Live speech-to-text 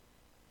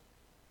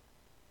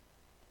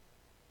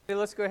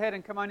Let's go ahead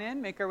and come on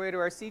in. Make our way to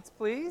our seats,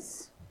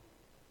 please.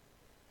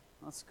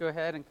 Let's go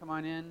ahead and come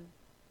on in.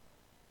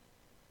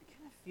 I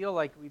kind of feel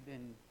like we've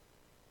been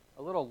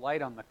a little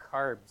light on the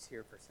carbs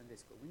here for Sunday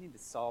school. We need to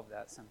solve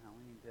that somehow.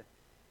 We need to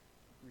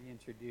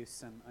reintroduce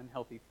some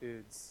unhealthy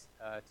foods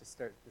to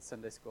start the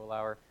Sunday school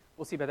hour.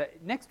 We'll see about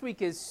that. Next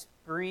week is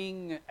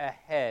Spring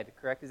Ahead,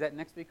 correct? Is that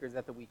next week or is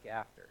that the week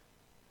after?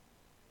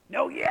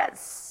 No,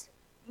 yes!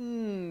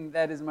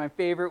 That is my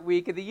favorite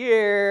week of the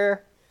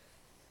year.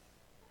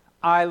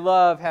 I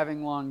love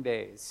having long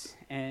days,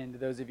 and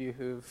those of you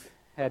who've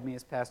had me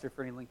as pastor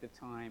for any length of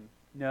time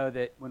know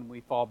that when we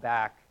fall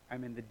back,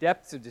 I'm in the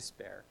depths of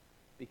despair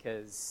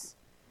because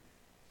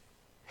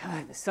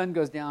the sun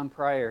goes down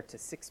prior to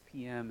 6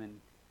 p.m. and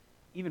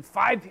even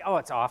 5 p.m. Oh,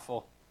 it's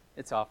awful.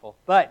 It's awful.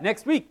 But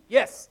next week,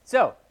 yes.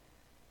 So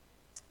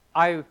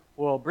I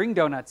will bring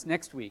donuts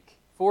next week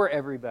for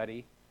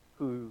everybody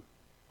who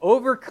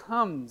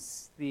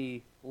overcomes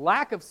the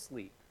lack of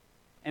sleep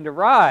and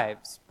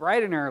arrives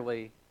bright and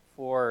early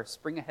for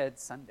Spring Ahead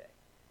Sunday.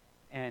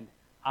 And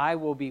I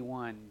will be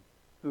one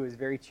who is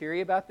very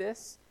cheery about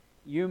this.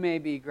 You may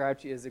be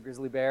grouchy as a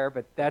grizzly bear,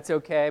 but that's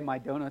okay. My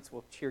donuts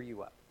will cheer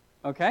you up.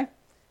 Okay?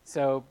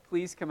 So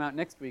please come out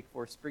next week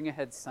for Spring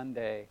Ahead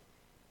Sunday.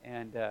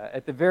 And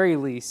at the very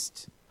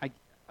least,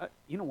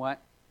 you know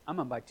what? I'm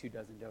going to buy 2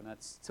 dozen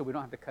donuts so we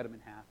don't have to cut them in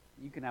half.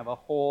 You can have a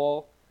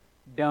whole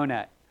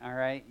donut, all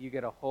right? You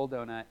get a whole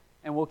donut.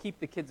 And we'll keep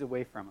the kids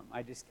away from them.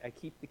 I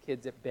keep the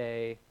kids at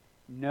bay.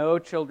 No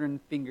children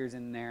fingers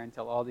in there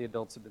until all the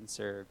adults have been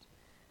served.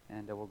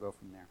 And we'll go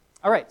from there.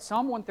 All right,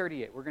 Psalm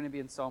 138. We're going to be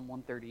in Psalm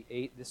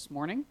 138 this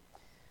morning.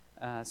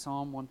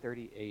 Psalm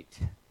 138.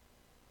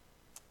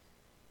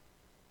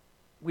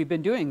 We've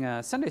been doing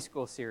a Sunday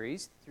school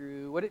series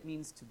through what it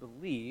means to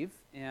believe.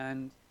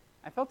 And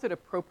I felt it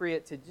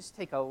appropriate to just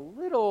take a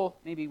little,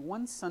 maybe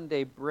one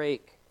Sunday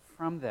break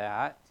from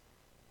that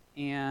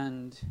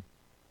and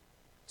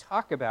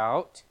talk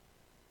about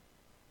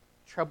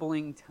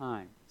troubling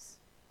times.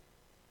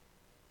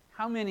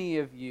 How many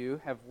of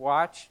you have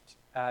watched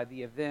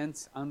the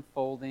events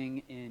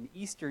unfolding in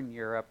Eastern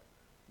Europe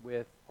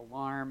with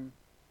alarm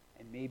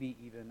and maybe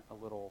even a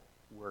little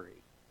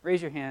worry?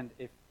 Raise your hand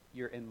if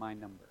you're in my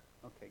number.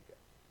 Okay, good.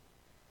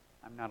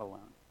 I'm not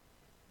alone.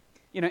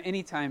 You know,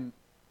 anytime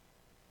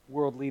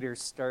world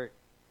leaders start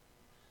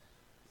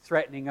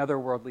threatening other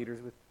world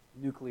leaders with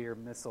nuclear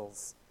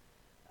missiles,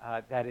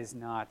 that is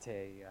not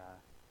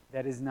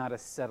a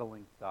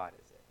settling thought,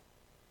 is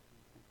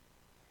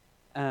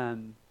it?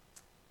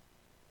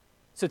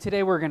 So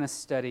today we're going to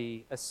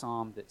study a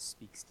psalm that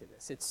speaks to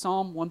this. It's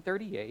Psalm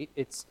 138.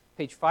 It's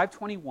page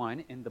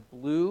 521 in the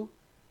blue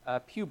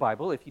Pew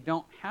Bible. If you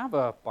don't have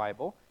a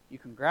Bible, you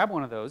can grab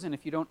one of those. And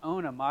if you don't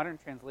own a modern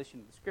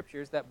translation of the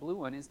Scriptures, that blue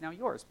one is now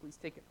yours. Please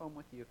take it home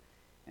with you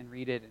and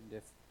read it. And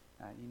if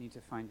you need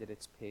to find it,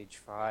 it's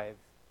page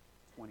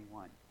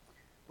 521.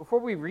 Before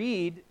we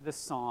read this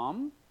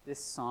psalm,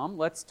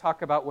 let's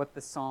talk about what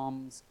the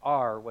psalms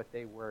are, what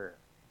they were.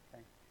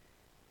 Okay?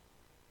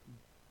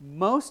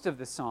 Most of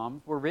the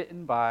psalms were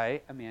written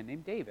by a man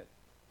named David.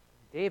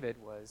 David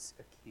was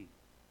a king,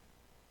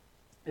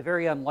 a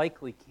very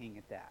unlikely king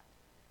at that.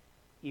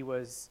 He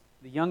was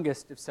the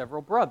youngest of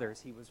several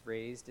brothers. He was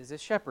raised as a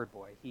shepherd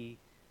boy. He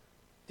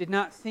did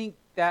not think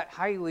that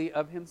highly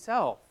of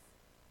himself,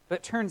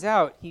 but turns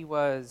out he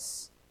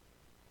was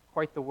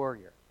quite the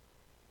warrior.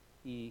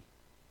 He,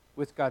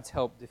 with God's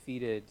help,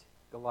 defeated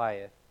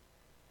Goliath.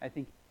 I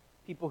think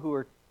people who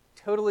are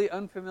totally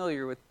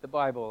unfamiliar with the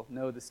Bible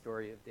know the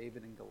story of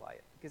David and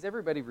Goliath, because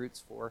everybody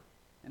roots for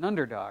an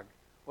underdog.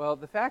 Well,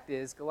 the fact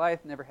is,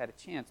 Goliath never had a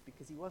chance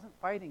because he wasn't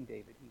fighting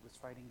David, he was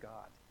fighting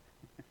God.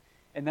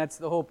 And that's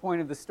the whole point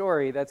of the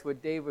story. That's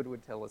what David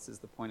would tell us is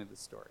the point of the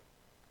story.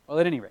 Well,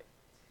 at any rate,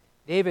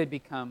 David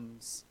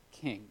becomes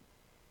king,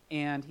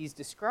 and he's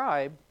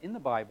described in the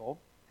Bible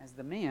as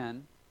the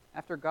man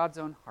after God's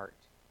own heart.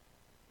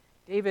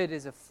 David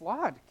is a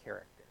flawed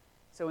character.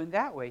 So in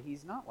that way,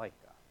 he's not like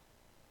God.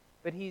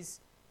 But he's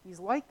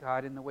like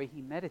God in the way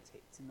he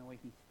meditates, in the way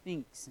he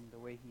thinks, in the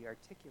way he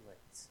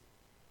articulates.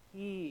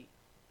 He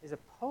is a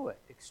poet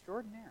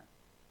extraordinaire.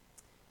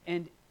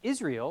 And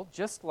Israel,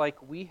 just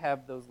like we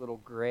have those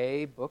little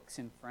gray books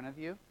in front of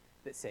you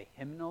that say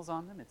hymnals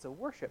on them, it's a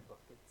worship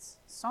book. It's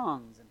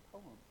songs and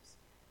poems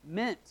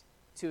meant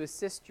to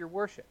assist your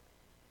worship.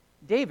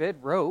 David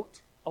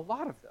wrote a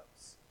lot of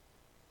those,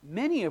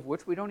 many of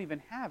which we don't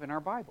even have in our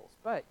Bibles,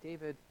 but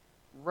David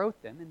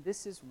wrote them, and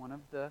this is one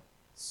of the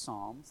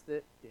psalms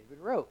that David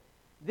wrote.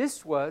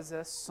 This was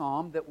a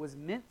psalm that was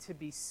meant to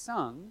be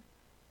sung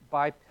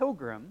by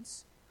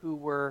pilgrims who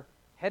were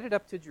headed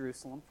up to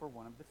Jerusalem for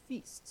one of the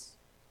feasts.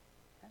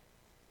 Okay?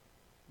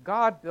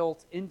 God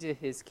built into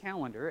his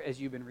calendar,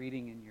 as you've been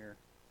reading in your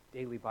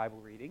daily Bible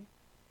reading,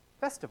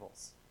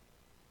 festivals.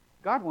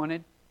 God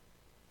wanted,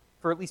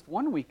 for at least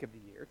 1 week of the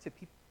year,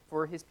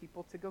 for his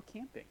people to go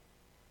camping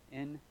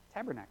in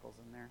tabernacles,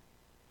 and they're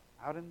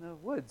out in the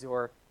woods.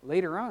 Or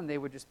later on, they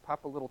would just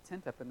pop a little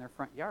tent up in their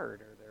front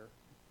yard or their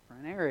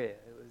front area.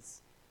 It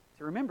was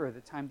to remember the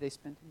time they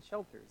spent in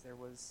shelters. There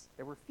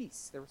were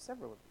feasts. There were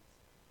several of these.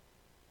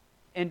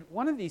 And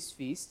one of these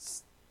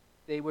feasts,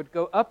 they would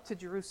go up to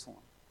Jerusalem.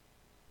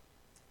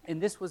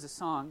 And this was a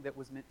song that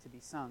was meant to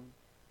be sung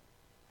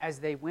as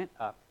they went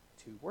up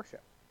to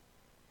worship.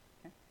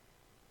 Okay?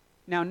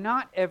 Now,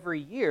 not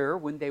every year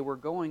when they were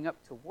going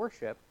up to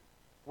worship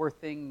were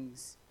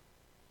things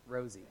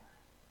rosy.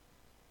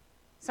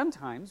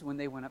 Sometimes when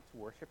they went up to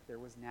worship, there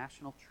was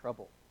national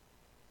trouble.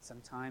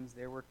 Sometimes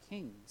there were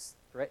kings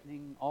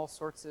threatening all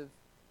sorts of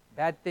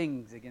bad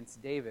things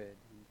against David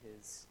and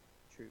his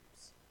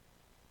troops.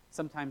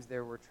 Sometimes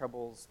there were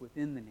troubles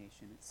within the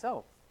nation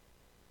itself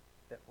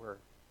that were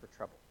for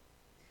trouble.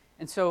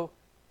 And so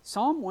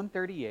Psalm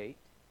 138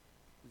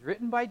 was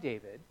written by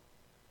David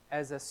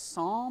as a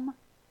psalm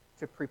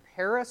to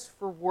prepare us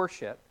for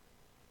worship,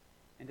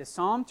 and a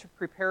psalm to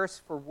prepare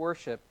us for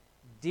worship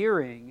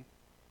during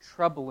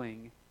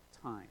troubling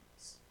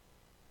times.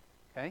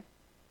 Okay?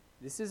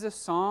 This is a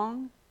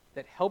song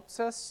that helps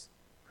us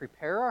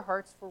prepare our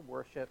hearts for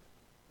worship,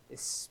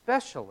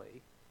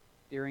 especially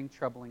during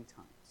troubling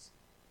times.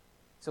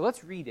 So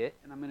let's read it,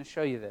 and I'm going to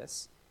show you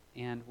this,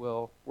 and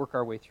we'll work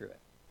our way through it.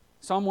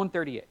 Psalm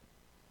 138.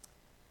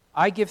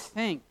 I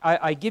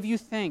give you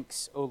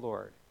thanks, O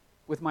Lord,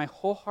 with my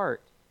whole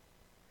heart.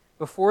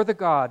 Before the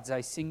gods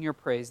I sing your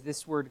praise.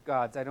 This word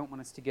gods, I don't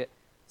want us to get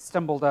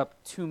stumbled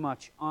up too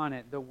much on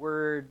it. The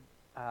word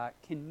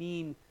can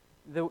mean,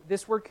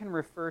 this word can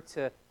refer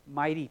to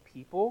mighty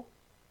people.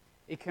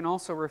 It can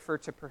also refer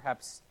to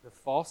perhaps the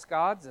false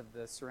gods of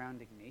the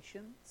surrounding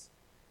nations.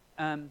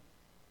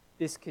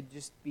 This could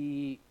just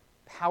be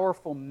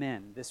powerful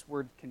men. This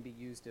word can be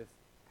used of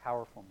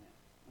powerful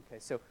men. Okay,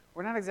 so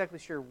we're not exactly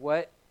sure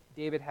what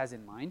David has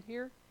in mind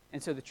here,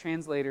 and so the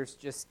translators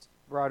just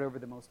brought over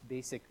the most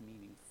basic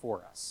meaning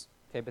for us.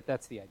 Okay, but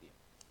that's the idea.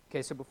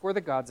 Okay, so before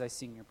the gods I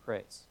sing your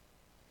praise.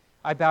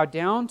 I bow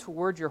down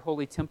toward your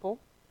holy temple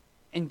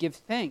and give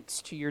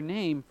thanks to your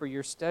name for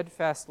your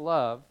steadfast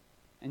love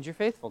and your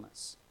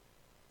faithfulness.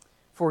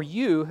 For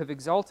you have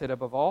exalted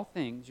above all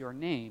things your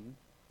name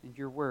and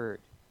your word.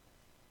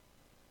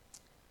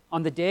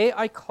 On the day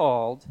I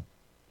called,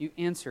 you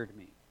answered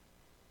me.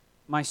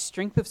 My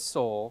strength of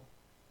soul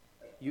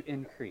you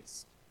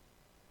increased.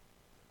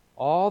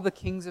 All the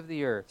kings of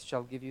the earth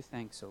shall give you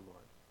thanks, O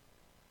Lord,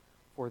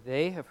 for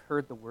they have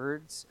heard the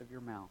words of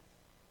your mouth.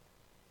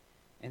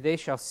 And they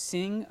shall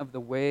sing of the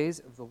ways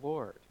of the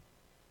Lord,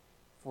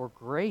 for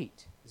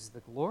great is the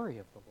glory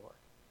of the Lord.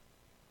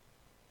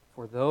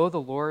 For though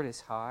the Lord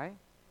is high,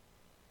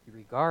 he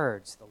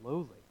regards the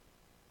lowly,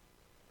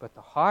 but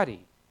the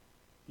haughty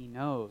he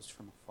knows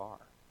from afar.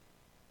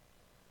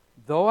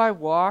 Though I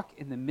walk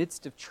in the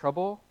midst of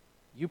trouble,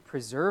 you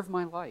preserve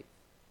my life.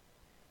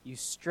 You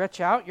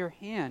stretch out your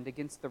hand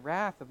against the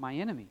wrath of my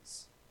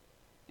enemies,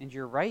 and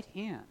your right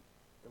hand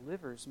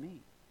delivers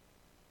me.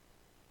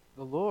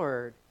 The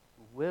Lord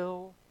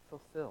will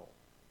fulfill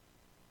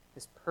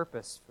his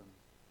purpose for me.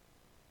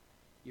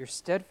 Your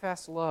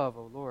steadfast love,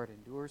 O Lord,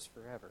 endures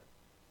forever.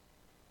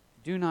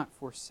 Do not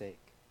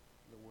forsake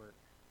the work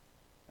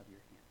of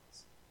your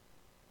hands.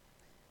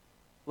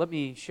 Let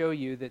me show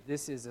you that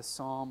this is a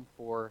psalm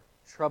for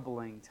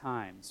troubling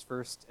times,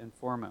 first and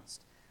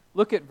foremost.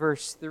 Look at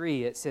verse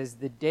 3. It says,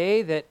 the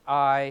day that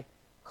I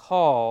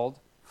called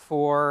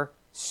for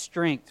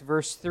strength.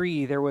 Verse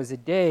 3, there was a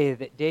day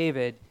that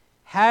David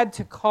had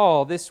to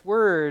call. This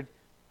word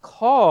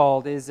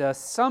called is a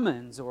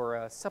summons or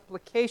a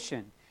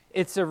supplication.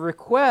 It's a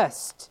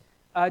request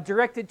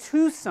directed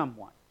to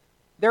someone.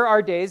 There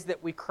are days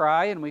that we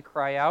cry and we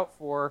cry out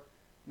for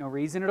no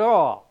reason at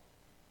all.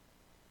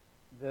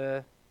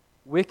 The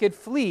wicked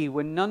flee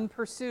when none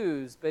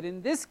pursues. But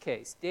in this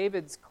case,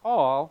 David's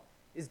call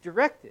is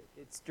directed.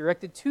 It's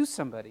directed to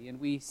somebody. And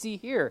we see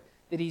here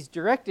that he's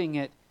directing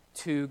it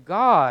to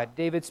God.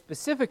 David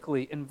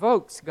specifically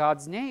invokes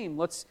God's name.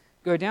 Let's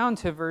go down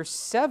to verse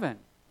 7.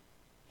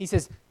 He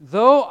says,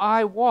 though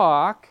I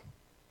walk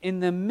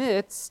in the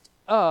midst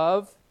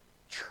of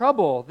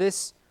trouble.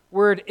 This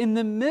word in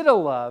the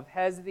middle of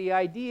has the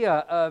idea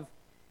of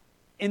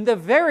in the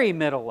very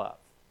middle of.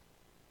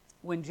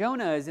 When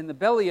Jonah is in the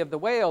belly of the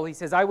whale, he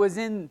says, I was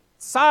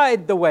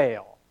inside the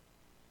whale.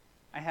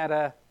 I had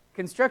a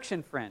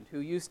construction friend who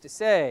used to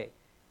say,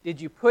 did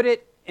you put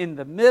it in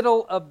the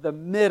middle of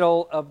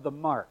the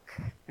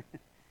mark?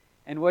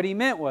 And what he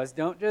meant was,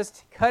 don't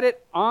just cut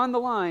it on the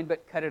line,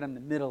 but cut it in the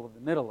middle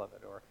of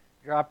it, or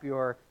drop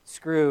your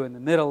screw in the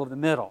middle of the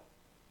middle.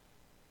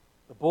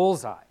 The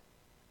bullseye.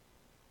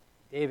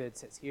 David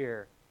says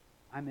here,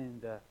 I'm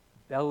in the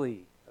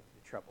belly of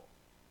the trouble.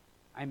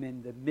 I'm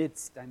in the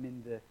midst, I'm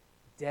in the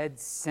dead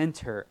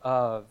center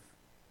of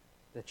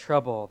the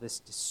trouble, this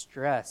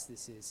distress.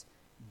 This is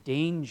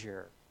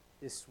danger.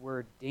 This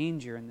word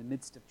danger in the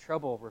midst of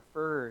trouble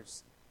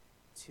refers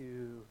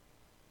to,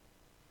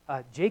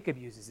 Jacob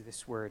uses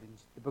this word in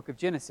the book of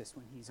Genesis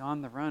when he's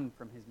on the run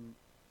from his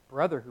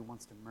brother who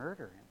wants to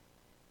murder him.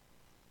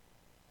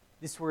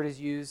 This word is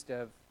used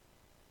of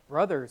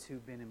brothers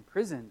who've been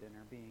imprisoned and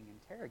are being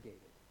interrogated.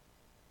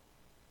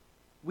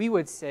 we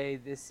would say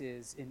this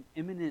is an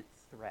imminent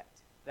threat.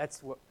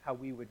 That's how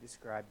we would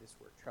describe this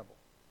word, trouble.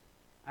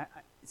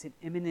 It's an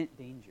imminent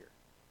danger.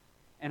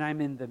 And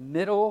I'm in the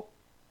middle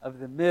of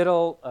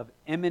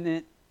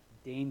imminent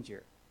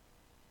danger.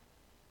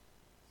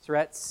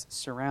 Threats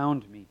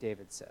surround me,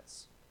 David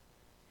says.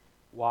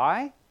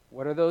 Why?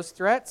 What are those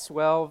threats?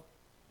 Well,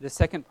 the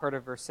second part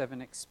of verse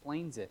 7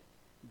 explains it.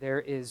 There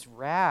is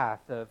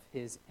wrath of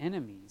his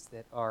enemies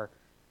that are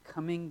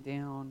coming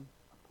down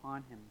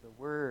upon him. The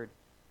word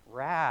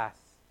wrath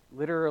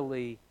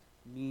literally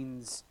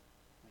means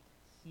like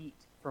heat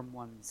from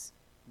one's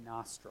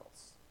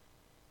nostrils.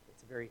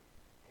 It's a very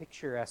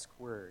picturesque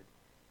word.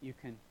 You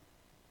can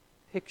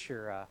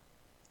picture a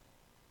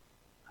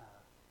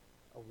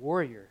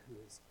warrior who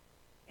is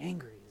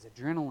angry, his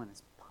adrenaline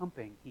is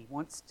pumping. He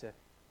wants to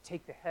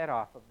take the head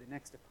off of the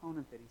next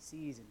opponent that he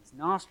sees, and his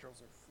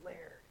nostrils are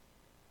flared.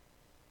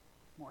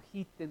 More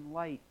heat than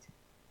light.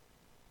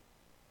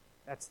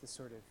 That's the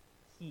sort of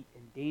heat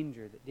and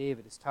danger that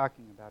David is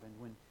talking about. And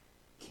when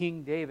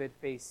King David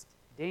faced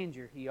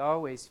danger, he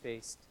always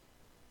faced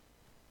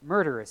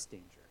murderous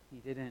danger. He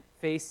didn't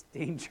face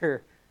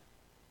danger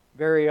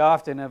very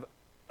often of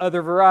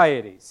other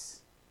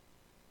varieties.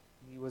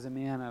 He was a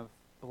man of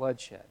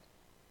bloodshed.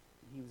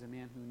 He was a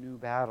man who knew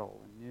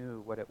battle and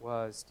knew what it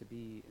was to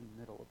be in the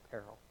middle of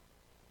peril.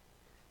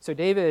 So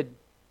David,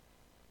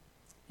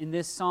 in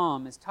this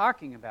psalm, is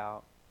talking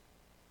about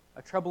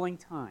a troubling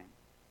time.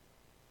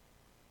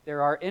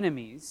 There are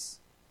enemies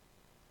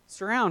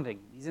surrounding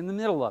him. He's in the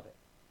middle of it.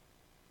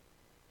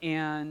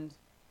 And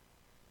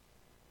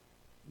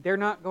they're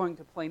not going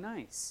to play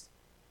nice.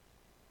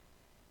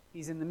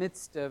 He's in the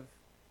midst of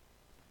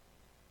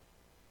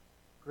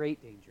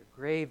great danger,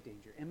 grave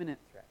danger, imminent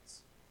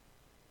threats.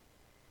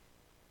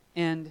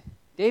 And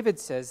David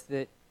says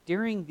that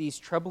during these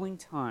troubling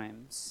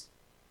times,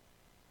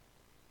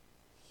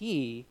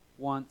 he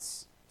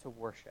wants to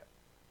worship.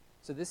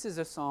 So this is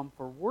a psalm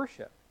for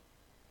worship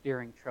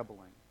during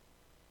troubling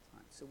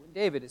times. So when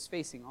David is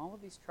facing all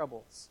of these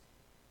troubles,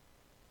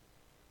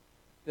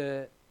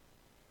 the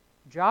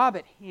job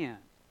at hand,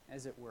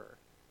 as it were,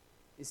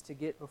 is to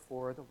get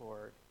before the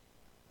Lord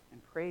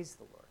and praise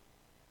the Lord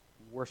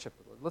and worship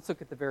the Lord. Let's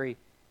look at the very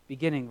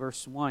beginning,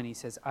 verse 1. He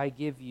says, I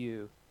give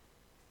you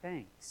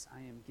thanks. I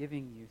am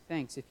giving you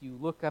thanks. If you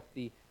look up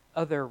the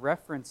other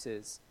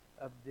references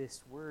of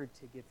this word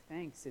to give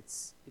thanks,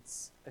 it's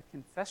a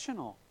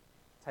confessional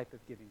type of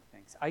giving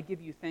thanks. I give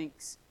you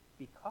thanks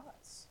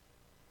because.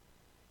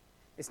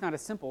 It's not a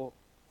simple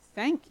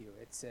thank you.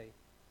 It's a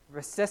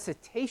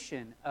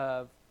recitation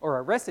of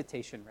all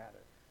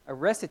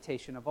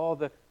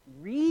the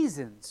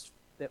reasons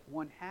that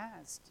one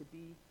has to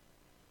be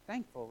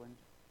thankful and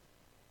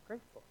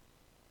grateful.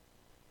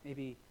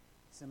 Maybe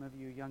some of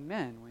you young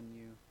men,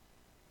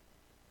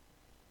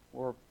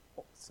 or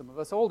some of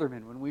us older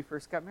men, when we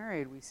first got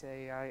married, we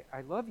say,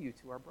 I love you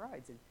to our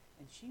brides, and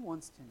she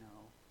wants to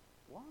know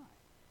why.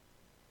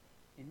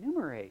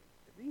 Enumerate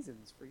the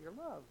reasons for your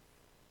love.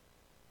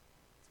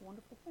 It's a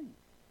wonderful thing.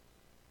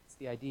 It's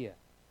the idea.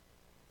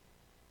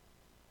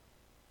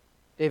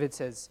 David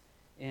says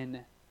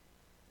in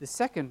the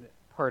second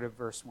part of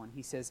verse 1,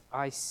 he says,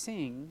 I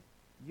sing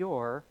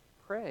your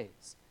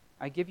praise.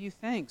 I give you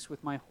thanks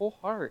with my whole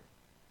heart.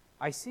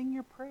 I sing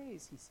your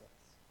praise, he says.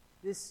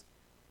 This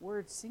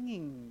word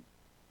singing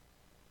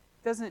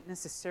doesn't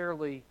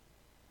necessarily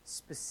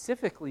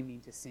specifically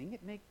mean to sing.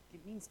 It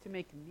means to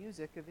make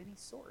music of any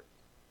sort.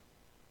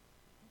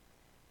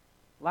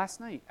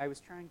 Last night, I was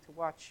trying to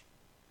watch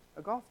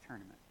a golf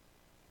tournament.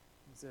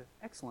 It was an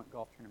excellent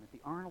golf tournament, the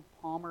Arnold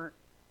Palmer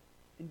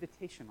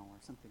Invitational or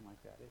something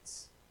like that.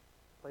 It's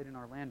played in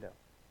Orlando.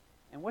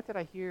 And what did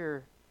I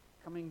hear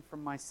coming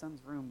from my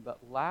son's room but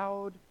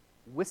loud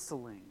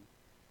whistling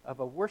of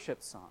a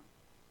worship song?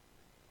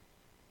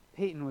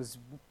 Peyton was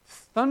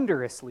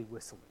thunderously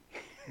whistling.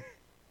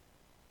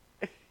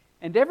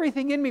 And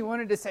everything in me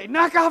wanted to say,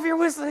 knock off your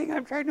whistling,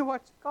 I'm trying to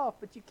watch golf.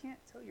 But you can't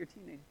tell your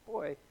teenage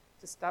boy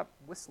to stop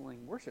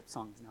whistling worship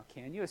songs now,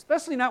 can you?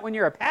 Especially not when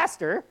you're a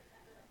pastor.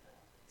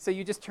 So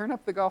you just turn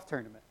up the golf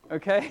tournament,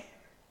 okay?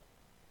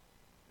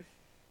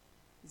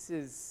 This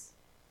is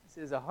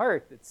a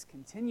heart that's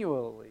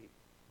continually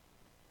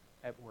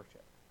at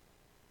worship.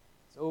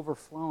 It's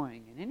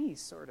overflowing in any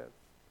sort of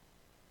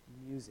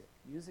music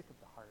of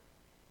the heart.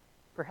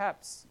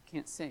 Perhaps you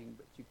can't sing,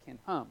 but you can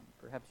hum.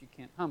 Perhaps you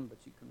can't hum, but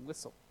you can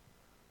whistle.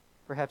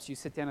 Perhaps you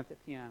sit down at the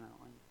piano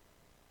and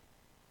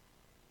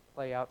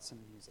play out some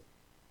music,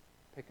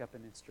 pick up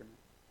an instrument.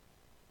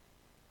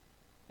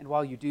 And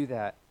while you do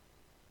that,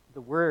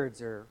 the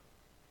words are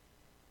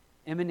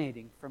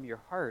emanating from your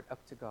heart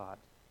up to God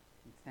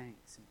in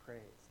thanks and praise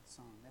and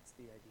song. That's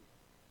the idea.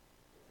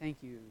 Thank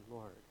you,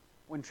 Lord.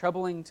 When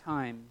troubling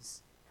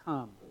times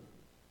come,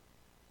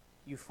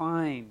 you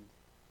find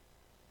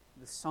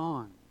the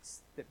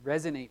songs that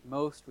resonate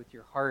most with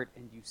your heart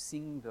and you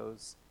sing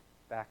those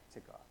back to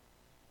God.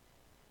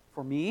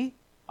 For me,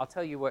 I'll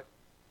tell you what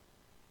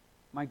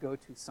my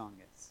go-to song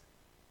is.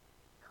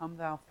 Come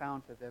thou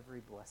fount of every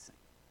blessing,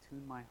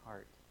 tune my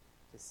heart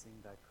to sing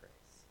thy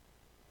praise.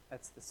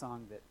 That's the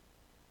song that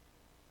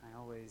I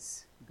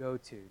always go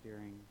to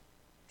during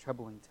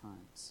troubling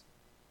times.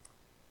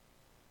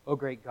 O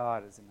great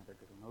God is another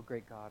good one. O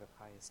great God of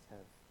highest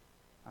heaven,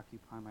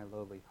 occupy my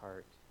lowly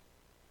heart.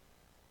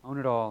 Own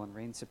it all and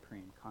reign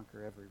supreme.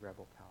 Conquer every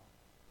rebel power.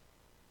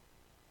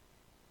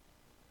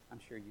 I'm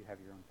sure you have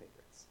your own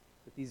favorites,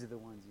 but these are the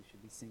ones you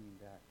should be singing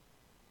back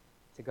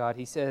to God.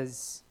 He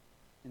says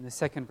in the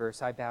second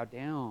verse, I bow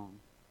down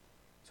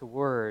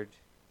toward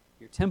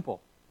your temple.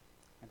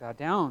 I bow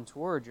down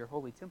toward your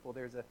holy temple.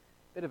 There's a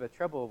bit of a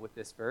trouble with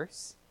this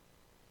verse,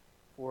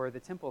 for the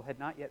temple had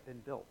not yet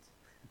been built.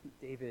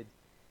 David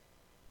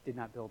did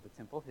not build the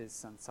temple. His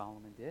son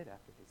Solomon did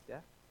after his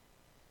death.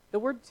 The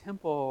word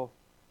temple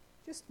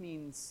just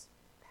means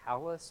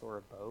palace or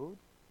abode,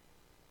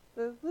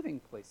 the living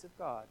place of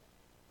God.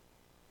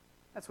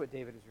 That's what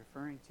David is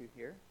referring to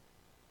here.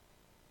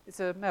 It's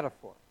a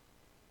metaphor.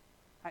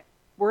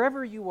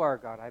 Wherever you are,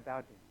 God, I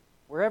bow down.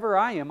 Wherever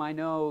I am, I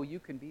know you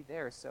can be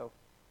there, so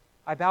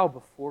I bow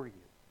before you.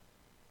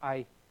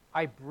 I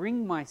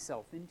bring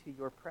myself into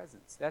your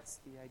presence. That's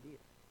the idea.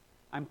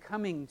 I'm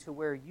coming to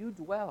where you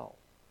dwell.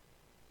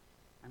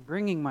 I'm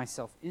bringing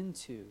myself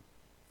into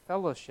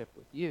fellowship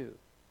with you.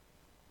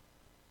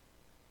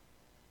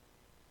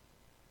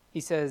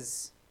 He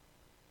says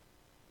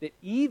that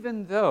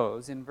even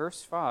those, in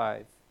verse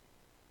 5,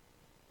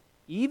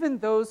 even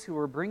those who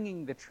were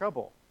bringing the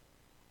trouble,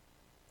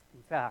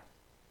 in fact,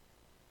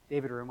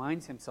 David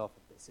reminds himself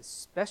of this,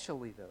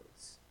 especially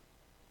those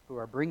who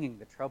are bringing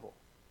the trouble,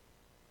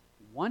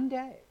 one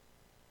day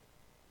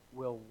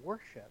will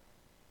worship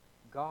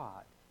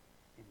God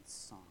in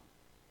song.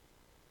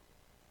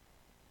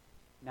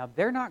 Now,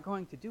 they're not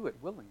going to do it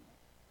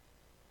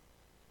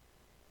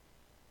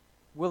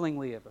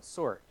willingly of a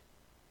sort,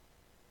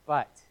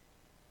 but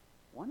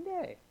one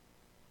day,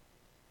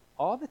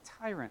 all the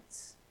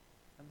tyrants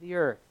of the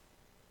earth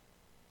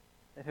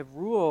that have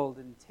ruled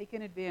and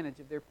taken advantage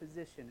of their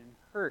position and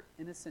hurt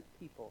innocent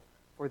people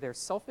for their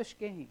selfish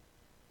gain,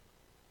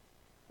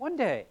 one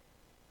day,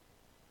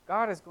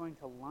 God is going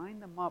to line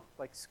them up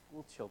like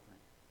school children,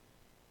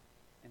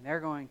 and they're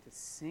going to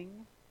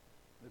sing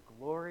the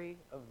glory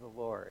of the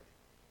Lord.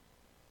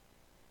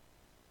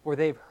 For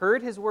they've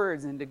heard his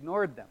words and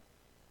ignored them.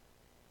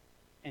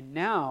 And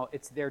now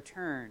it's their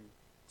turn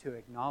to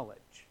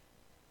acknowledge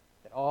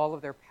that all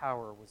of their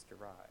power was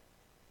derived.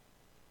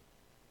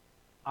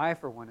 I,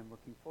 for one, am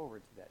looking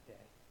forward to that day.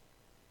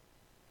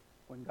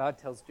 When God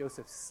tells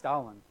Joseph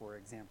Stalin, for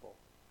example,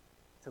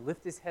 to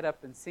lift his head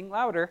up and sing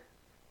louder.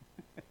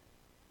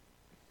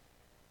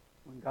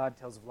 When God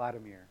tells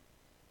Vladimir,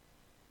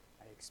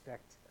 I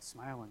expect a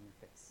smile on your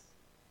face.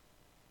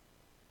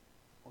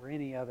 Or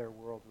any other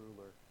world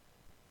ruler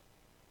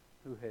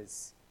who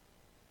has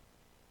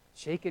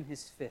shaken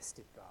his fist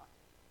at God.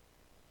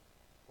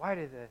 Why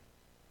do the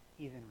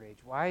heathen rage?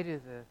 Why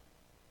do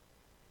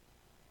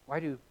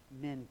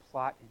men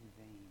plot in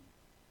vain?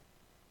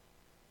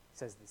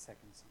 Says the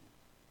second psalm.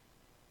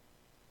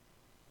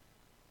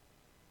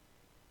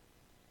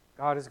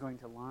 God is going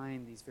to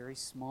line these very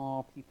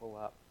small people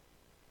up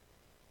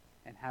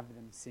and have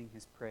them sing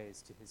his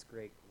praise to his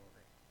great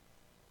glory.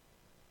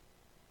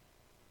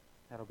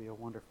 That'll be a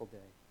wonderful day.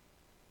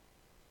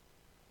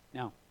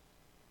 Now,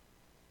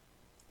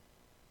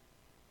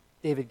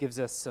 David gives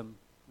us some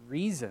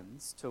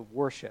reasons to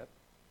worship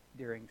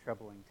during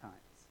troubling times.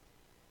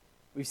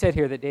 We've said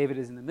here that David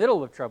is in the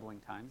middle of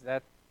troubling times.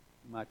 That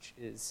much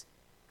is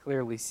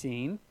clearly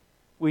seen.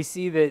 We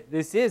see that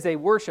this is a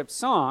worship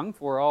song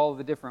for all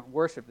the different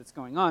worship that's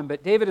going on,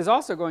 but David is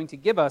also going to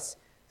give us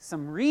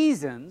some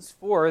reasons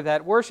for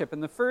that worship.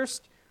 And the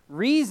first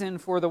reason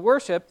for the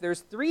worship,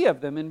 there's three of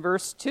them in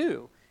verse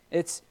 2.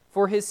 It's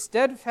for his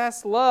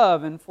steadfast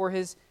love and for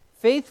his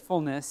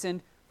faithfulness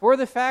and for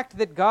the fact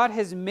that God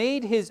has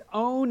made his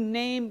own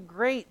name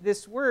great.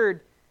 This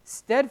word,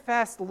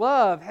 steadfast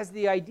love, has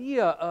the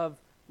idea of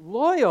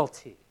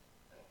loyalty.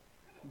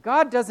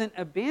 God doesn't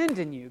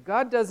abandon you.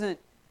 God doesn't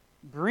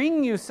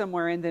bring you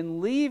somewhere and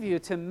then leave you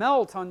to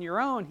melt on your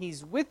own.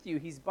 He's with you.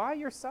 He's by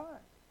your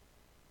side.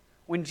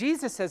 When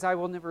Jesus says, I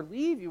will never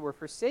leave you or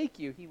forsake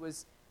you, he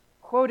was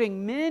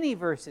quoting many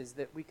verses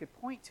that we could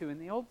point to in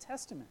the Old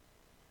Testament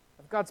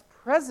of God's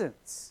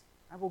presence.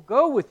 I will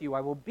go with you.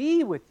 I will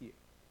be with you.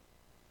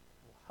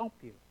 I will help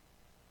you.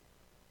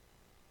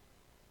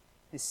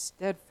 His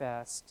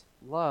steadfast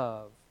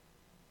love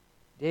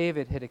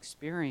David had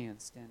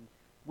experienced. And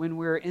when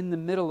we're in the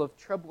middle of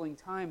troubling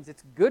times,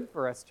 it's good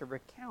for us to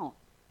recount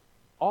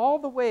all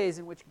the ways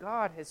in which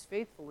God has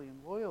faithfully and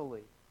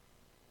loyally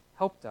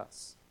helped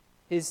us.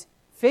 His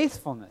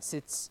faithfulness,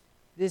 it's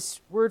this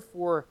word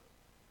for,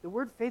 the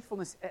word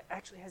faithfulness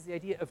actually has the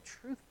idea of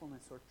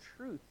truthfulness or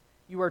truth.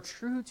 You are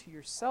true to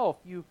yourself.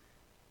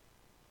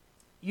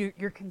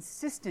 You're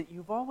consistent.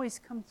 You've always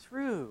come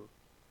through.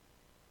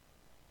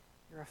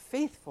 You're a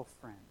faithful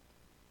friend.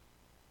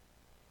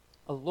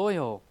 A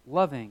loyal,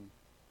 loving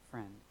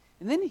friend.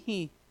 And then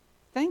he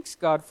thanks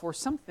God for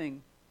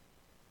something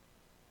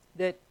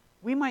that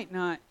we might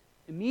not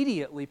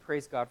immediately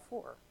praise God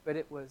for, but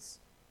it was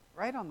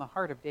right on the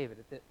heart of David.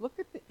 Look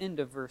at the end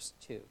of verse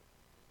 2.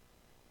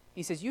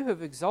 He says, you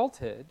have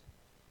exalted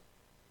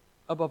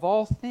above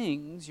all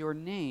things your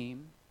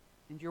name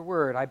and your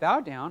word. I bow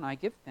down, I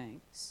give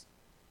thanks.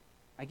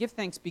 I give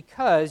thanks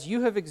because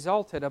you have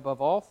exalted above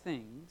all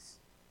things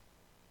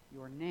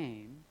your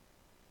name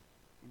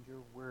and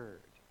your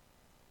word.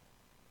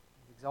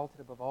 You've exalted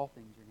above all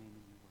things your name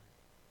and your word.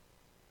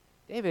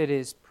 David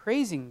is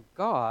praising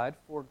God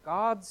for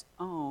God's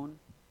own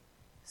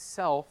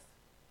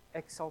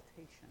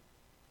self-exaltation.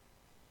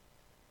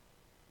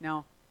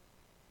 Now,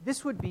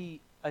 this would be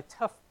a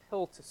tough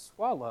pill to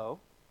swallow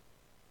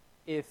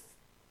if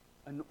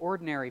an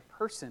ordinary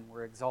person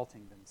were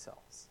exalting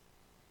themselves.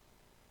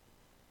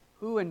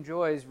 Who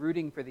enjoys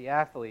rooting for the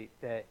athlete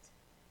that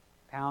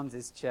pounds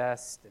his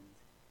chest and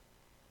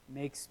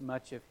makes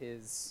much of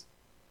his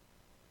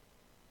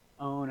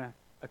own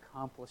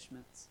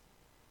accomplishments?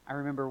 I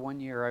remember one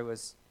year I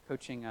was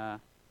coaching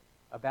a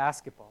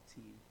basketball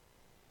team,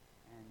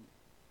 and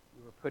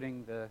we were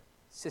putting the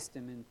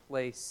system in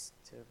place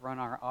to run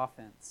our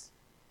offense.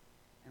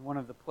 And one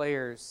of the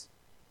players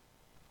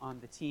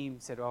on the team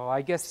said, "Oh,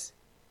 I guess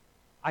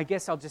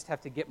I'll just have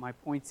to get my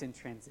points in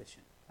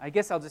transition. I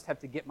guess I'll just have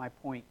to get my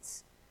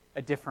points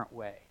a different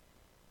way."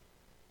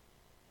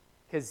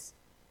 Because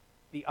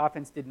the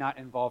offense did not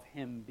involve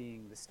him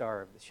being the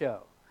star of the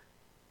show.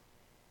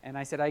 And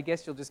I said, "I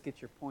guess you'll just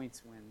get your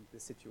points when the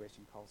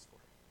situation calls for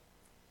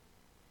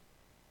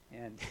it."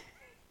 And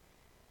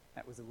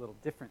that was a little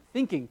different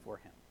thinking for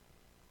him.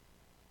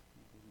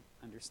 He didn't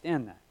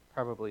understand that.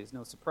 Probably is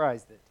no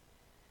surprise that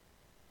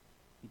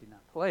he did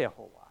not play a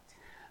whole lot.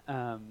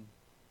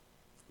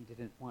 He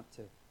didn't want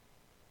to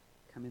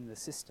come in the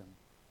system.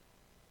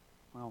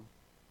 Well,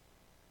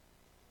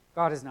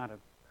 God is not a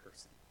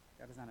person.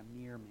 God is not a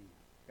mere man.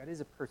 God is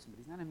a person, but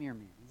he's not a mere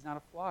man. He's not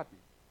a flawed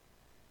man.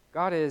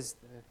 God is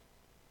the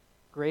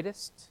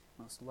greatest,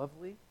 most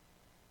lovely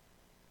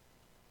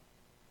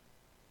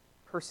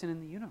person in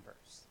the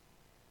universe.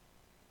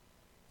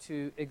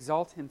 To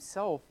exalt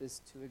himself is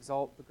to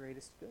exalt the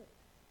greatest good,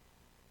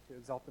 to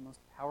exalt the most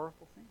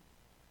powerful thing.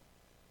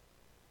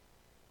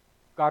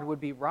 God would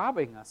be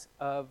robbing us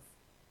of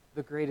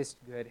the greatest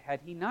good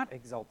had he not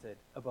exalted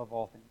above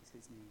all things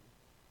his name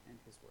and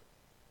his word.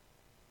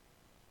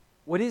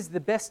 What is the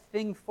best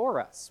thing for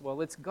us?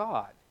 Well, it's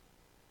God.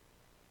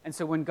 And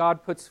so when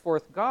God puts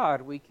forth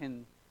God, we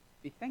can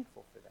be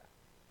thankful for that.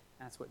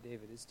 That's what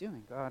David is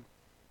doing. God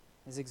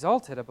is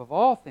exalted above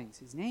all things,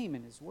 his name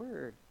and his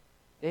word.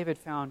 David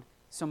found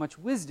so much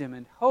wisdom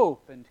and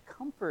hope and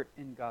comfort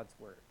in God's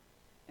word,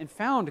 and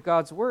found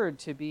God's word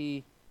to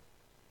be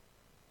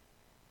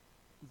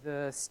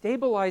the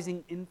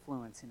stabilizing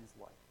influence in his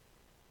life.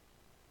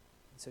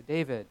 And so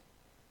David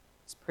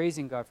is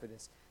praising God for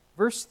this.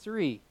 Verse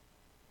 3,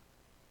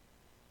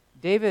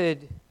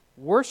 David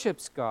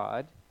worships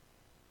God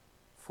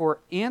for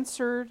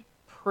answered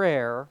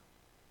prayer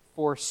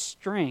for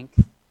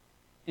strength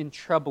in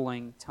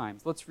troubling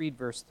times. Let's read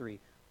verse 3.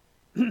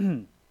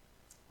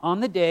 On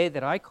the day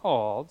that I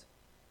called,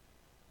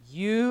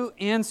 you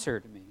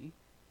answered me.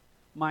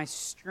 My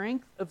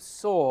strength of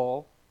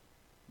soul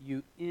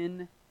you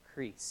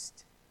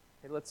increased.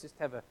 Okay, let's just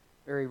have a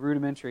very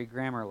rudimentary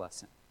grammar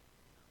lesson.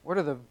 What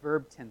are the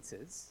verb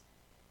tenses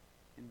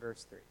in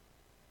verse 3?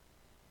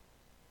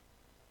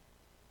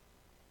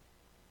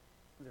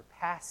 Those are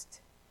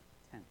past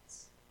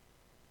tense.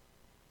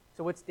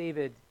 So what's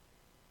David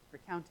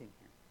recounting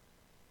here?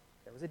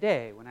 There was a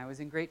day when I was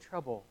in great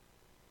trouble.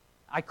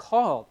 I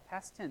called,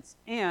 past tense,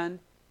 and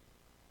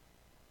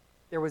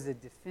there was a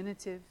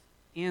definitive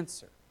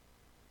answer.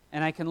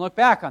 And I can look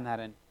back on that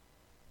and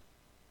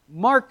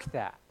mark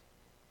that.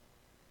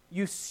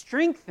 You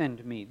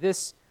strengthened me.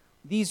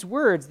 These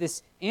words,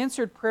 this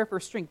answered prayer for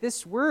strength,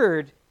 this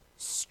word,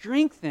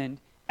 strengthened,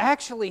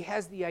 actually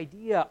has the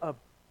idea of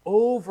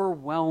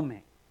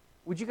overwhelming.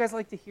 Would you guys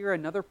like to hear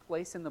another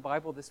place in the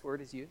Bible this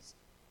word is used?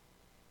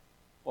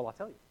 Well, I'll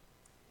tell you.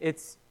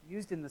 It's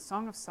used in the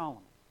Song of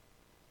Solomon.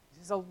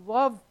 This is a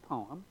love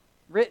poem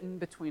written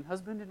between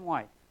husband and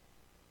wife.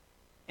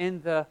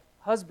 And the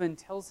husband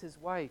tells his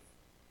wife,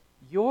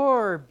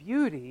 "Your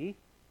beauty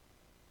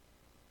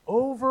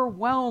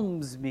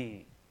overwhelms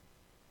me."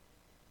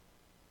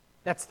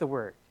 That's the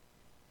word.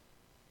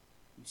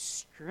 You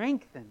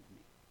strengthened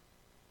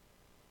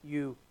me.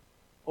 You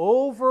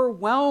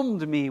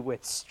overwhelmed me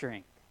with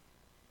strength.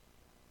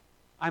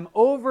 I'm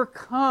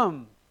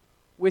overcome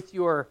with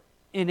your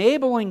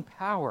enabling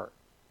power.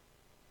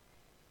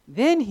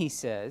 Then he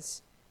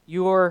says,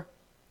 your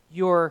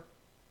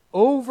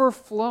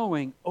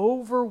overflowing,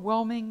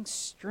 overwhelming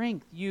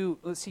strength.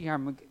 Let's see here,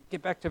 I'm going to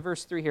get back to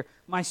verse 3 here.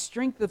 My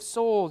strength of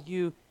soul,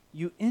 you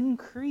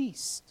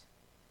increased.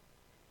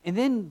 And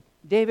then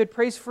David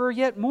prays for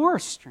yet more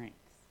strength.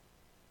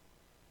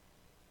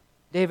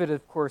 David,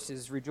 of course,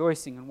 is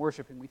rejoicing and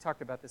worshiping. We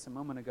talked about this a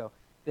moment ago,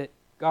 that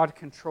God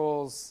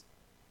controls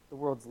the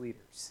world's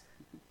leaders.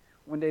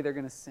 One day they're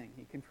going to sing.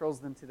 He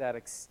controls them to that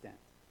extent.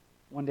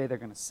 One day they're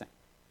going to sing.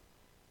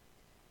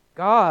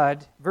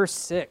 God, verse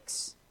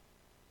 6,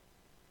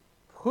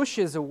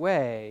 pushes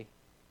away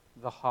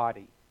the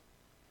haughty,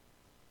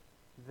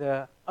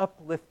 the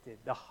uplifted,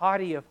 the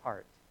haughty of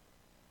heart,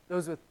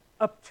 those with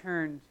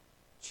upturned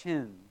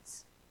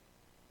chins,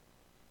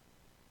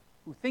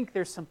 who think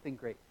there's something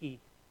great. He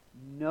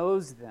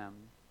knows them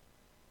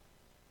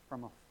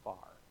from afar.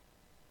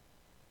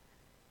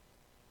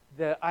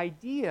 The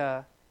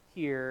idea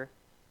here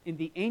in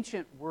the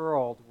ancient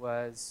world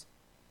was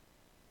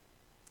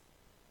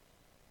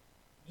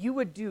you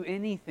would do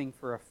anything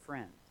for a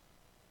friend.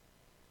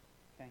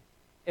 Okay?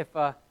 If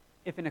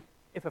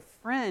a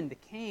friend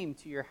came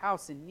to your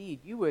house in need,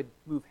 you would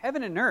move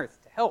heaven and earth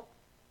to help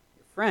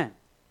your friend.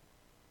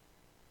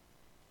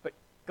 But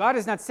God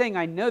is not saying,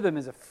 I know them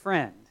as a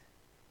friend.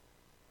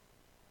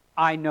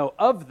 I know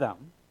of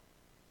them.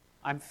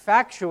 I'm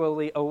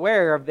factually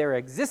aware of their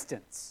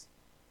existence.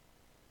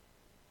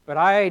 But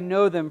I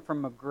know them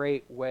from a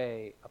great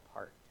way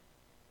apart.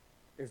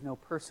 There's no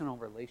personal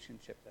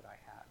relationship that I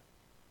have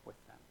with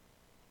them.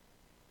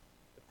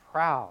 The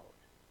proud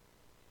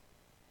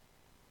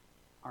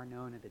are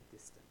known at a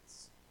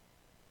distance.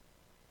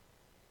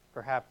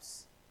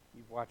 Perhaps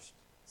you've watched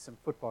some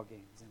football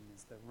games, and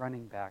as the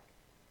running back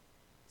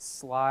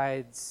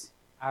slides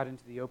out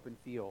into the open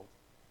field,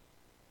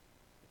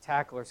 the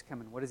tackler's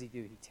coming. What does he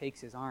do? He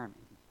takes his arm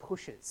and he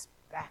pushes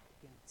back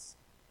against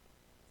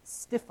a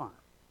stiff arm.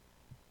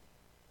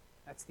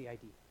 That's the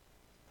idea.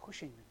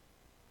 Pushing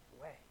them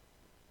away.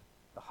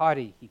 The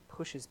haughty, he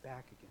pushes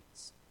back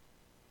against.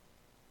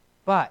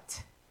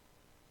 But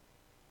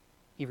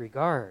he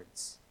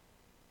regards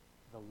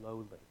the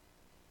lowly.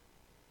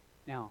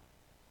 Now,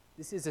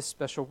 this is a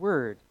special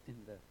word in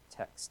the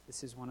text.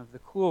 This is one of the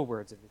cool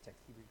words of the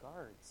text. He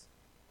regards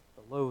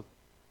the lowly.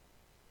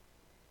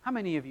 How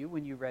many of you,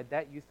 when you read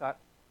that, you thought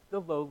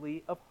the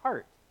lowly of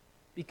heart?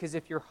 Because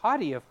if you're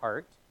haughty of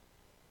heart,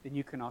 then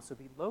you can also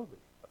be lowly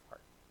of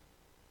heart.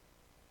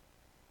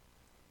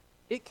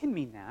 It can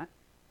mean that,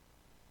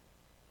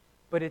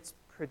 but its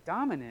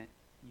predominant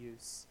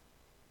use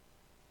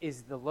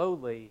is the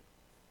lowly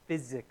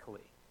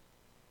physically.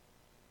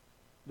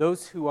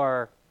 Those who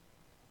are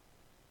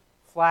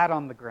flat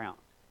on the ground.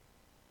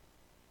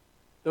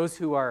 Those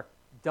who are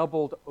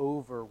doubled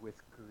over with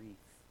grief.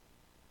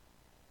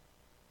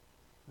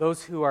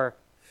 Those who are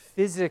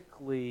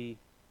physically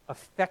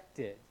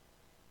affected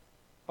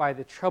by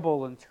the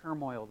trouble and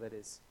turmoil that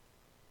is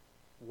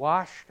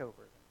washed over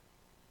them.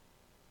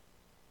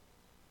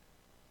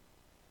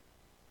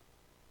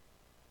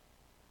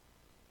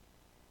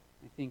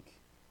 I think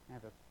I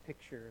have a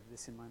picture of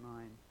this in my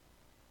mind.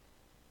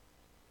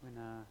 When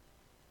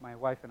my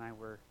wife and I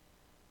were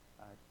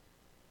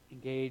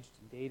engaged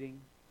and dating,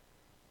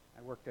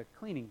 I worked a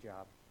cleaning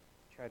job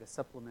to try to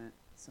supplement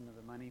some of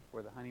the money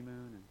for the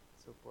honeymoon and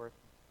so forth.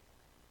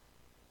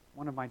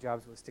 One of my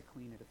jobs was to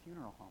clean at a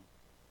funeral home.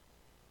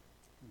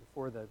 And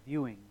before the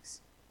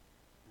viewings,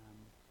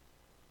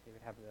 they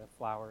would have the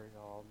flowers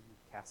all in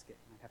the casket,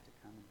 and I'd have to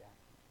come and back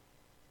and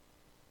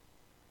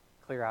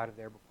clear out of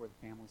there before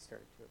the family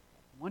started to arrive.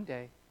 One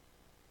day,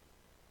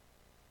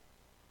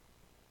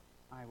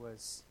 I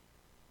was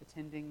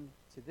attending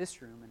to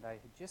this room, and I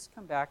had just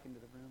come back into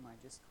the room I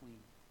just cleaned.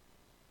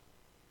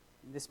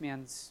 And this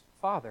man's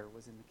father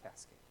was in the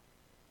casket.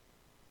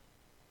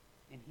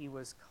 And he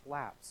was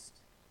collapsed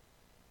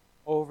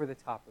over the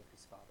top of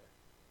his father,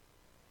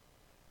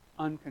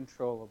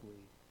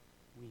 uncontrollably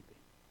weeping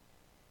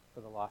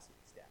for the loss of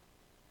his dad.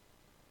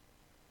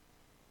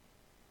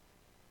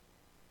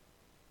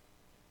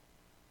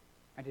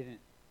 I didn't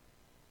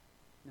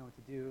know what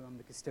to do. I'm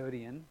the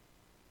custodian.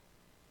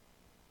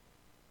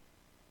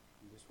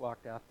 I just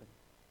walked up and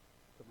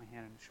put my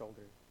hand on his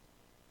shoulder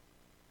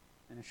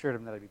and assured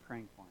him that I'd be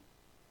praying for him.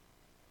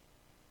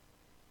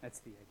 That's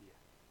the idea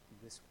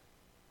of this one.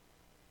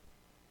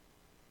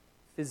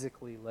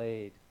 Physically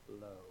laid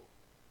low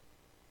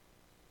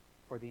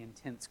for the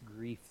intense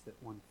grief that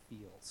one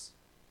feels.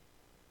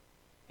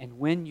 And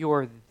when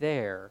you're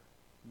there,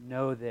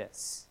 know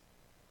this: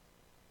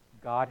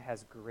 God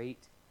has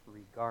great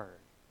regard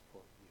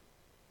for you.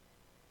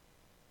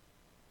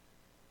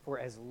 For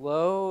as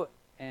low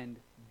and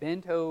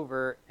bent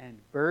over and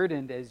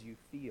burdened as you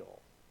feel,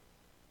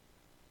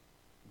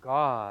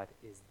 God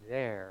is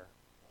there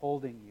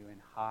holding you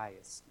in high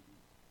esteem.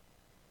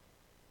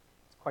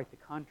 It's quite the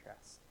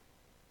contrast.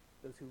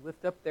 Those who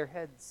lift up their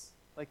heads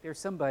like they're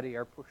somebody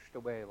are pushed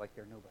away like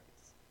they're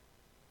nobodies.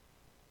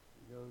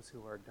 And those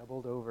who are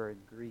doubled over in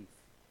grief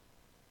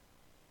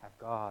have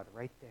God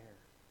right there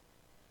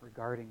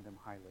regarding them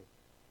highly.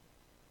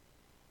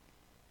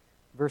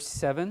 Verse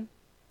 7,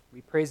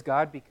 we praise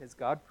God because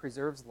God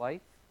preserves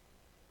life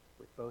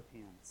with both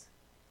hands.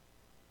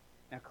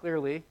 Now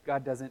clearly,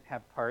 God doesn't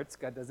have parts.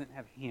 God doesn't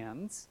have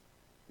hands.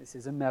 This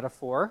is a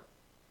metaphor.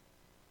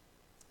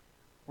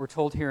 We're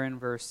told here in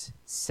verse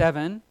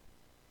 7,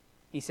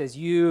 he says,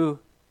 you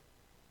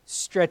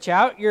stretch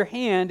out your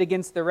hand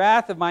against the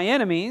wrath of my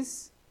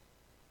enemies.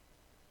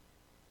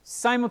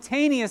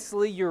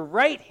 Simultaneously, your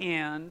right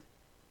hand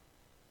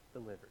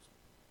delivers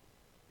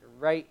me. Your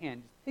right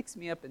hand picks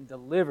me up and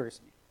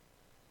delivers me.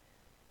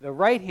 The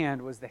right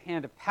hand was the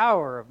hand of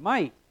power, of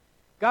might.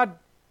 God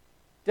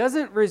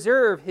doesn't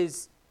reserve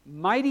his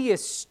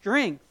mightiest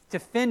strength to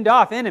fend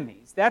off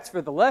enemies. That's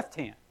for the left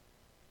hand.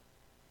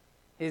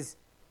 His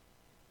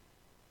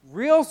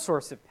real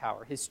source of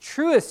power, his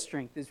truest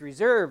strength, is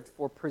reserved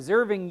for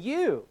preserving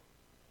you.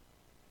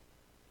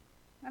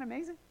 Isn't that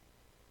amazing?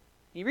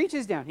 He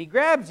reaches down, he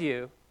grabs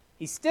you,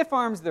 he stiff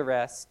arms the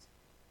rest,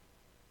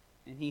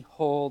 and he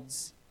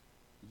holds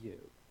you.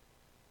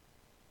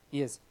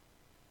 He is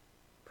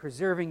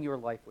preserving your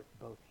life with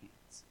both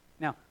hands.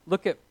 Now,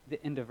 look at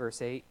the end of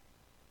verse 8.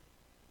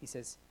 He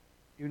says,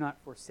 do not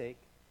forsake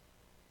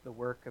the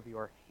work of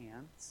your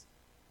hands.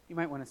 You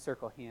might want to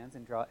circle hands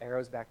and draw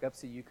arrows back up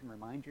so you can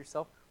remind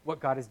yourself what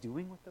God is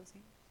doing with those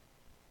hands.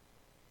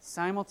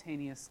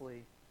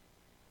 Simultaneously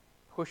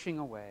pushing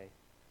away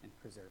and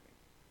preserving.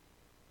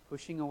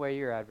 Pushing away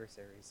your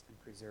adversaries and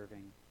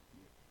preserving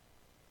you.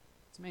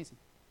 It's amazing.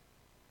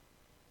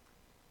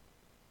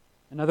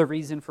 Another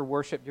reason for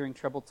worship during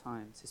troubled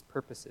times, his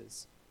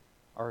purposes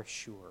are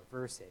sure.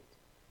 Verse 8,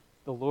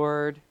 the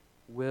Lord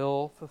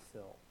will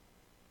fulfill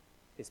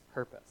his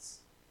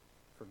purpose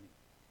for me.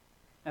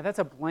 Now that's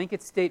a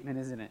blanket statement,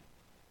 isn't it?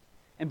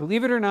 And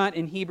believe it or not,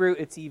 in Hebrew,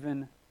 it's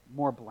even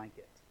more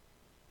blanket.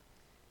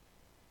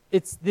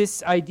 It's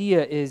this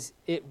idea is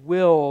it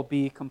will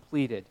be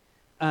completed.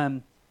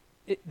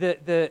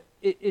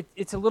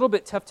 It's a little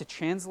bit tough to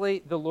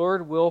translate. The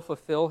Lord will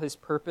fulfill his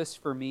purpose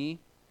for me.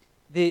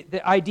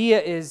 The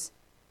idea is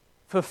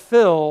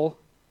fulfill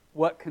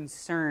what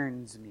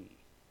concerns me.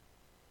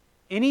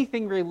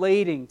 Anything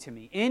relating to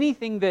me,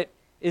 anything that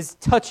is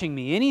touching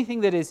me,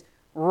 anything that is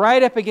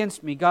right up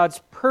against me,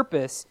 God's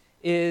purpose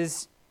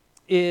is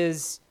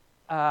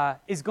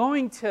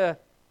going to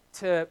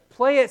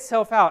play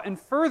itself out. And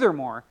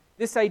furthermore,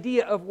 this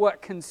idea of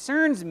what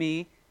concerns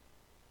me,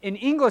 in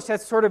English,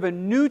 that's sort of a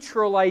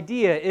neutral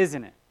idea,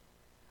 isn't it?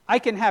 I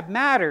can have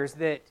matters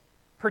that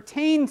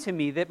pertain to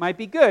me that might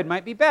be good,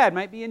 might be bad,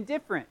 might be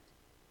indifferent.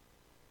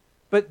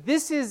 But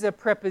this is a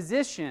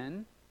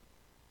preposition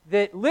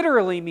that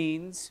literally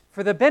means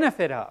for the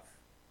benefit of.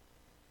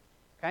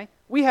 Okay?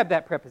 We have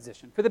that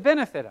preposition, for the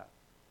benefit of.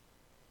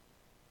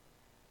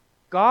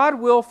 God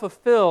will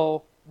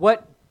fulfill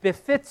what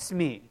befits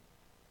me.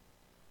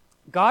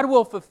 God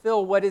will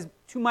fulfill what is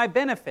to my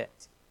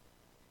benefit.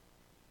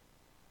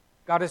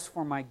 God is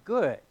for my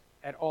good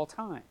at all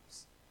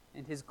times,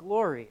 and his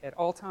glory at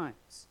all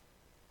times.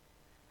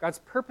 God's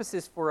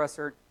purposes for us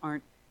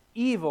aren't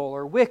evil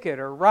or wicked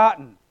or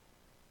rotten.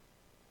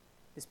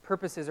 His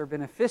purposes are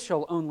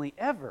beneficial only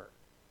ever,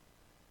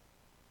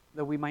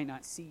 though we might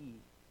not see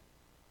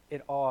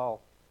it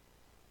all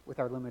with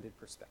our limited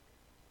perspective.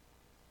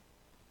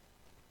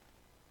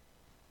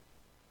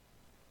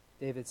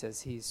 David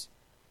says he's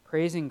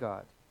praising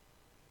God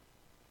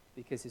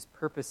because his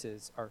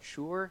purposes are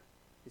sure,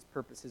 his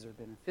purposes are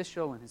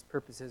beneficial, and his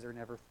purposes are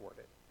never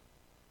thwarted.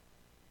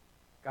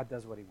 God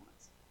does what he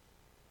wants.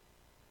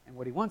 And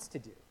what he wants to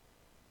do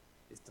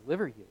is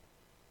deliver you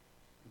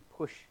and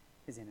push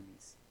his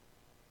enemies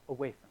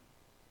away from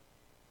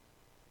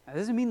you. Now, that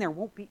doesn't mean there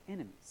won't be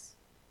enemies.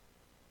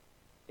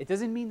 It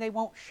doesn't mean they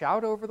won't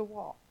shout over the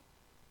wall.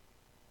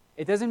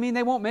 It doesn't mean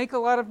they won't make a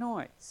lot of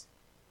noise.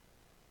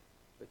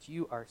 But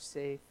you are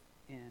safe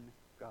in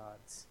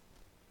God's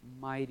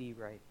mighty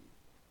right hand.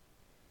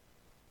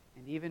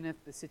 And even if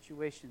the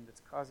situation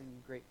that's causing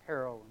you great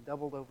peril and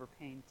doubled over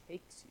pain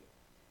takes you,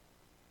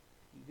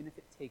 even if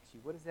it takes you,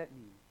 what does that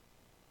mean?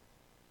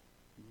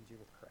 It means you're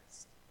with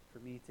Christ. For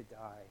me to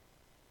die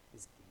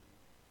is gain.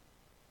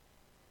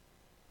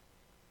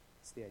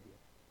 That's the idea.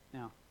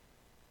 Now,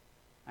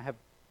 I have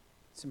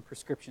some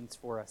prescriptions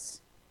for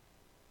us.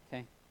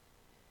 Okay?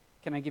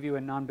 Can I give you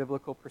a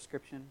non-biblical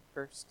prescription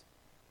first?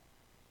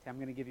 Okay, I'm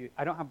going to give you,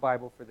 I don't have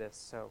Bible for this,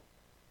 so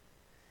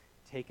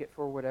take it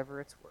for whatever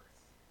it's worth.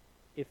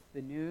 If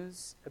the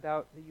news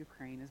about the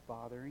Ukraine is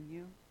bothering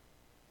you,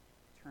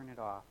 turn it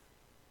off.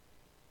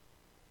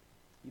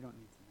 You don't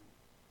need to know.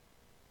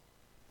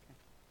 Okay?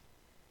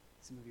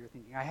 Some of you are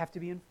thinking, I have to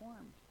be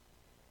informed.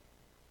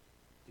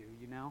 Do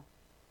you now?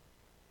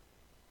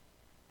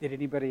 Did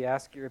anybody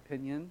ask your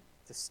opinion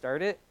to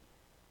start it?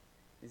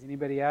 Is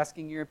anybody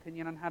asking your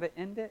opinion on how to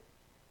end it?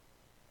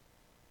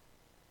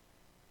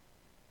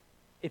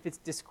 If it's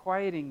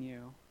disquieting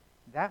you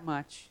that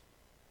much,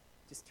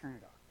 just turn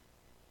it off.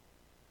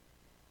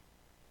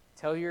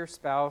 Tell your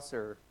spouse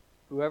or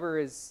whoever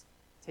is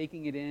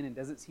taking it in and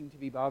doesn't seem to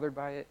be bothered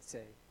by it,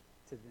 say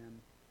to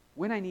them,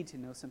 when I need to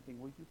know something,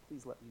 will you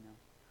please let me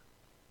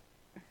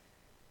know?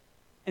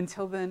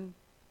 Until then,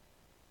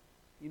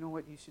 you know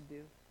what you should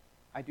do?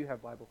 I do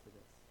have Bible for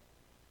this.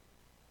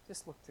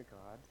 Just look to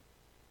God.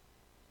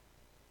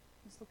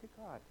 Just look at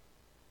God.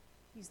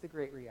 He's the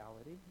great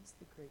reality. He's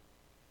the great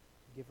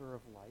giver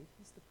of life.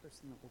 He's the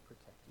person that will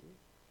protect you.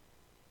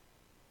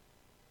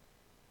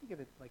 Think of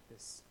it like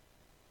this.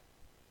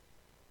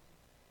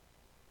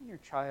 When your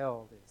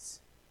child is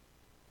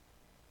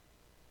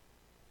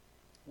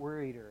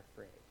worried or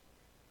afraid,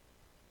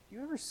 do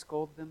you ever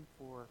scold them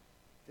for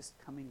just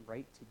coming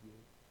right to you?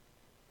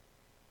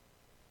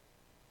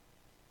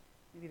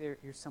 Maybe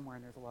you're somewhere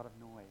and there's a lot of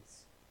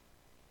noise.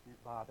 and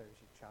it bothers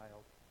your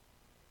child.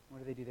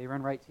 What do? They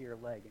run right to your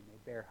leg and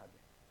they bear hug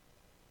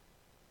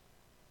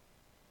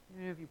it.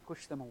 Any of you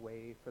push them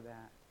away for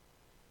that?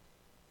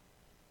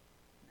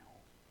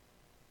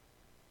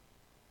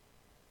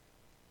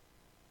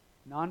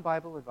 No.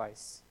 Non-Bible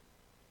advice,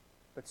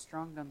 but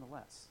strong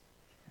nonetheless.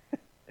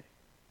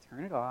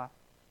 Turn it off.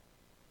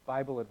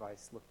 Bible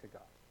advice, look to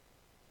God.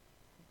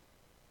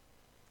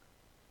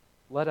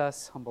 Let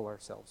us humble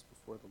ourselves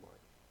before the Lord.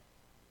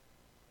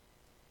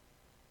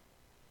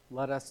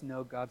 Let us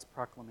know God's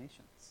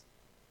proclamations.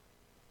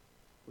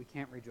 We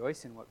can't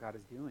rejoice in what God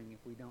is doing if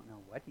we don't know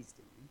what He's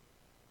doing.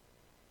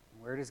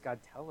 And where does God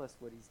tell us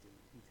what He's doing?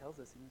 He tells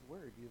us in His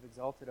Word. You've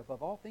exalted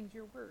above all things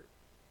your Word.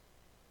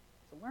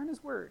 So learn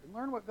His Word and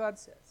learn what God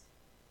says.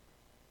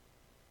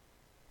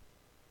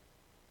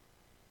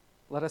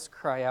 Let us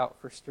cry out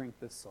for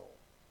strength of soul.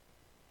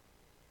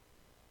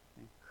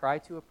 Okay? Cry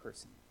to a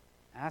person.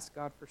 Ask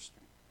God for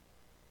strength.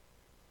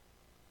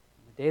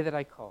 On the day that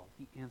I called,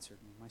 He answered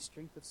me. My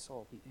strength of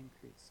soul He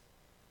increased.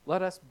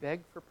 Let us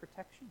beg for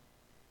protection.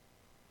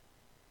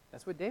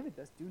 That's what David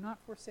does. Do not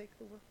forsake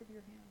the work of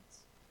your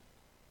hands.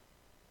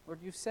 Lord,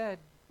 you said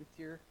with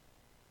your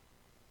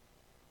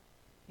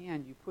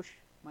hand you push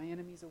my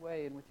enemies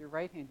away, and with your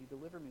right hand you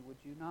deliver me. Would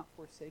you not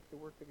forsake the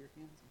work of your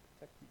hands and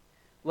protect me?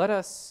 Let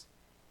us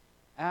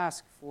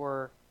ask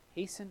for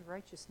hastened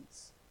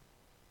righteousness.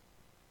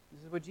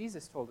 This is what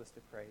Jesus told us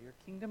to pray. Your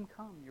kingdom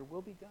come, your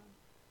will be done.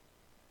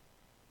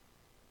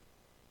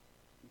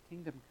 Your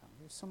kingdom come.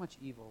 There's so much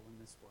evil in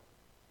this world.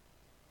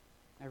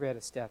 I read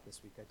a stat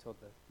this week. I told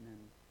the men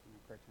in our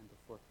prayer time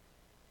before.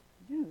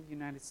 You know, the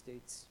United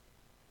States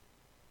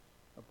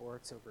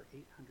aborts over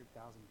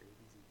 800,000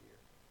 babies a year.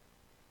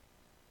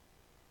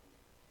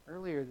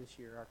 Earlier this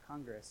year, our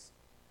Congress,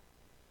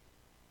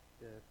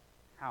 the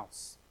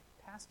House,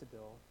 passed a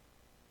bill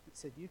that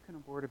said you can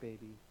abort a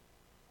baby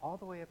all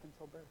the way up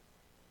until birth.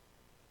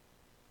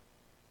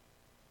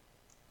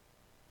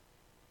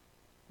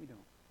 We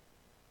don't.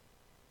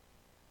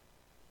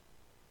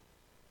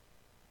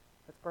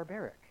 That's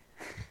barbaric.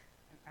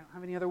 I don't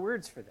have any other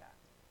words for that.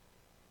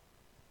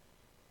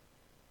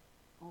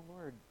 Oh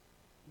Lord,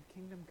 your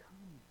kingdom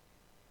come.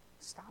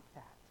 Stop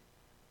that.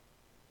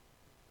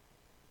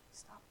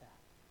 Stop that.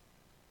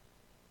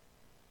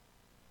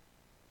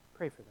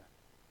 Pray for that.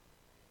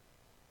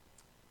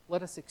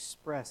 Let us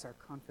express our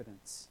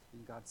confidence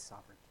in God's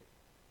sovereignty.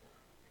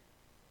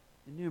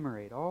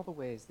 Enumerate all the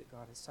ways that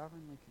God has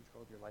sovereignly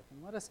controlled your life,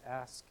 and let us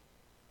ask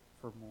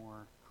for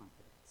more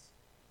confidence.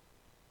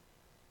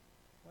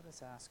 Let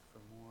us ask for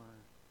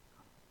more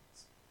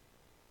confidence.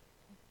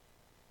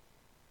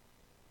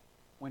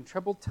 When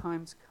troubled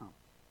times come,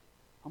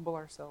 humble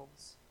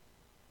ourselves,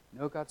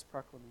 know God's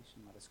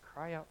proclamation, let us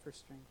cry out for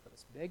strength, let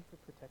us beg for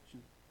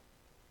protection,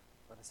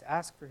 let us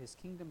ask for His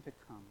kingdom to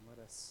come, let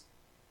us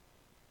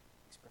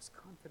express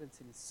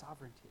confidence in His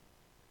sovereignty,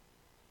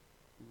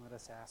 and let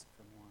us ask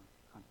for more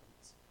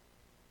confidence.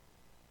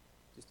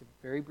 Just a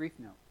very brief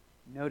note.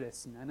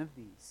 Notice none of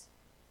these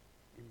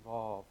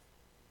involve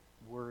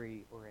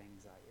worry or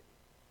anxiety.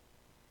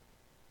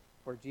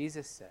 For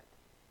Jesus said,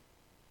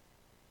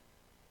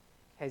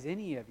 has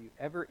any of you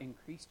ever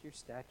increased your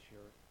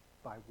stature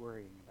by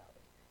worrying about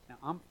it? Now,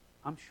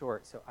 I'm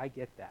short, so I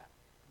get that.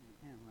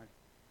 Man, Lord,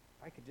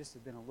 if I could just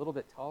have been a little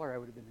bit taller, I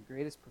would have been the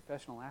greatest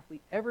professional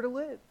athlete ever to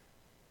live.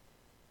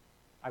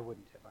 I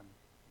wouldn't have.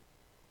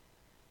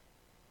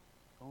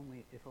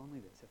 If only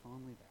this, if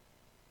only that.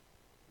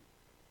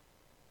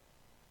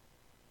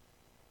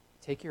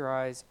 Take your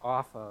eyes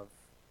off of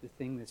the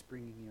thing that's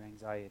bringing you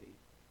anxiety.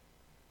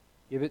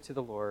 Give it to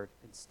the Lord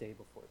and stay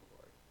before the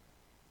Lord.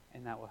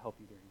 And that will help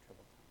you during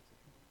troubled times.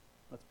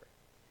 Let's pray.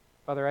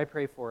 Father, I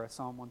pray for a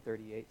Psalm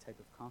 138 type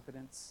of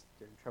confidence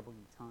during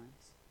troubling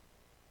times.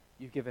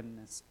 You've given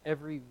us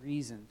every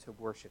reason to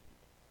worship you.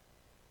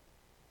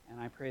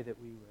 And I pray that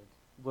we would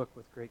look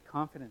with great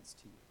confidence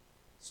to you.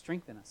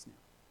 Strengthen us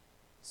now,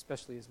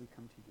 especially as we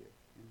come to you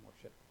in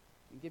worship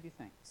and give you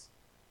thanks.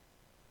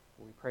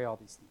 For we pray all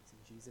these things in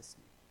Jesus'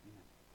 name.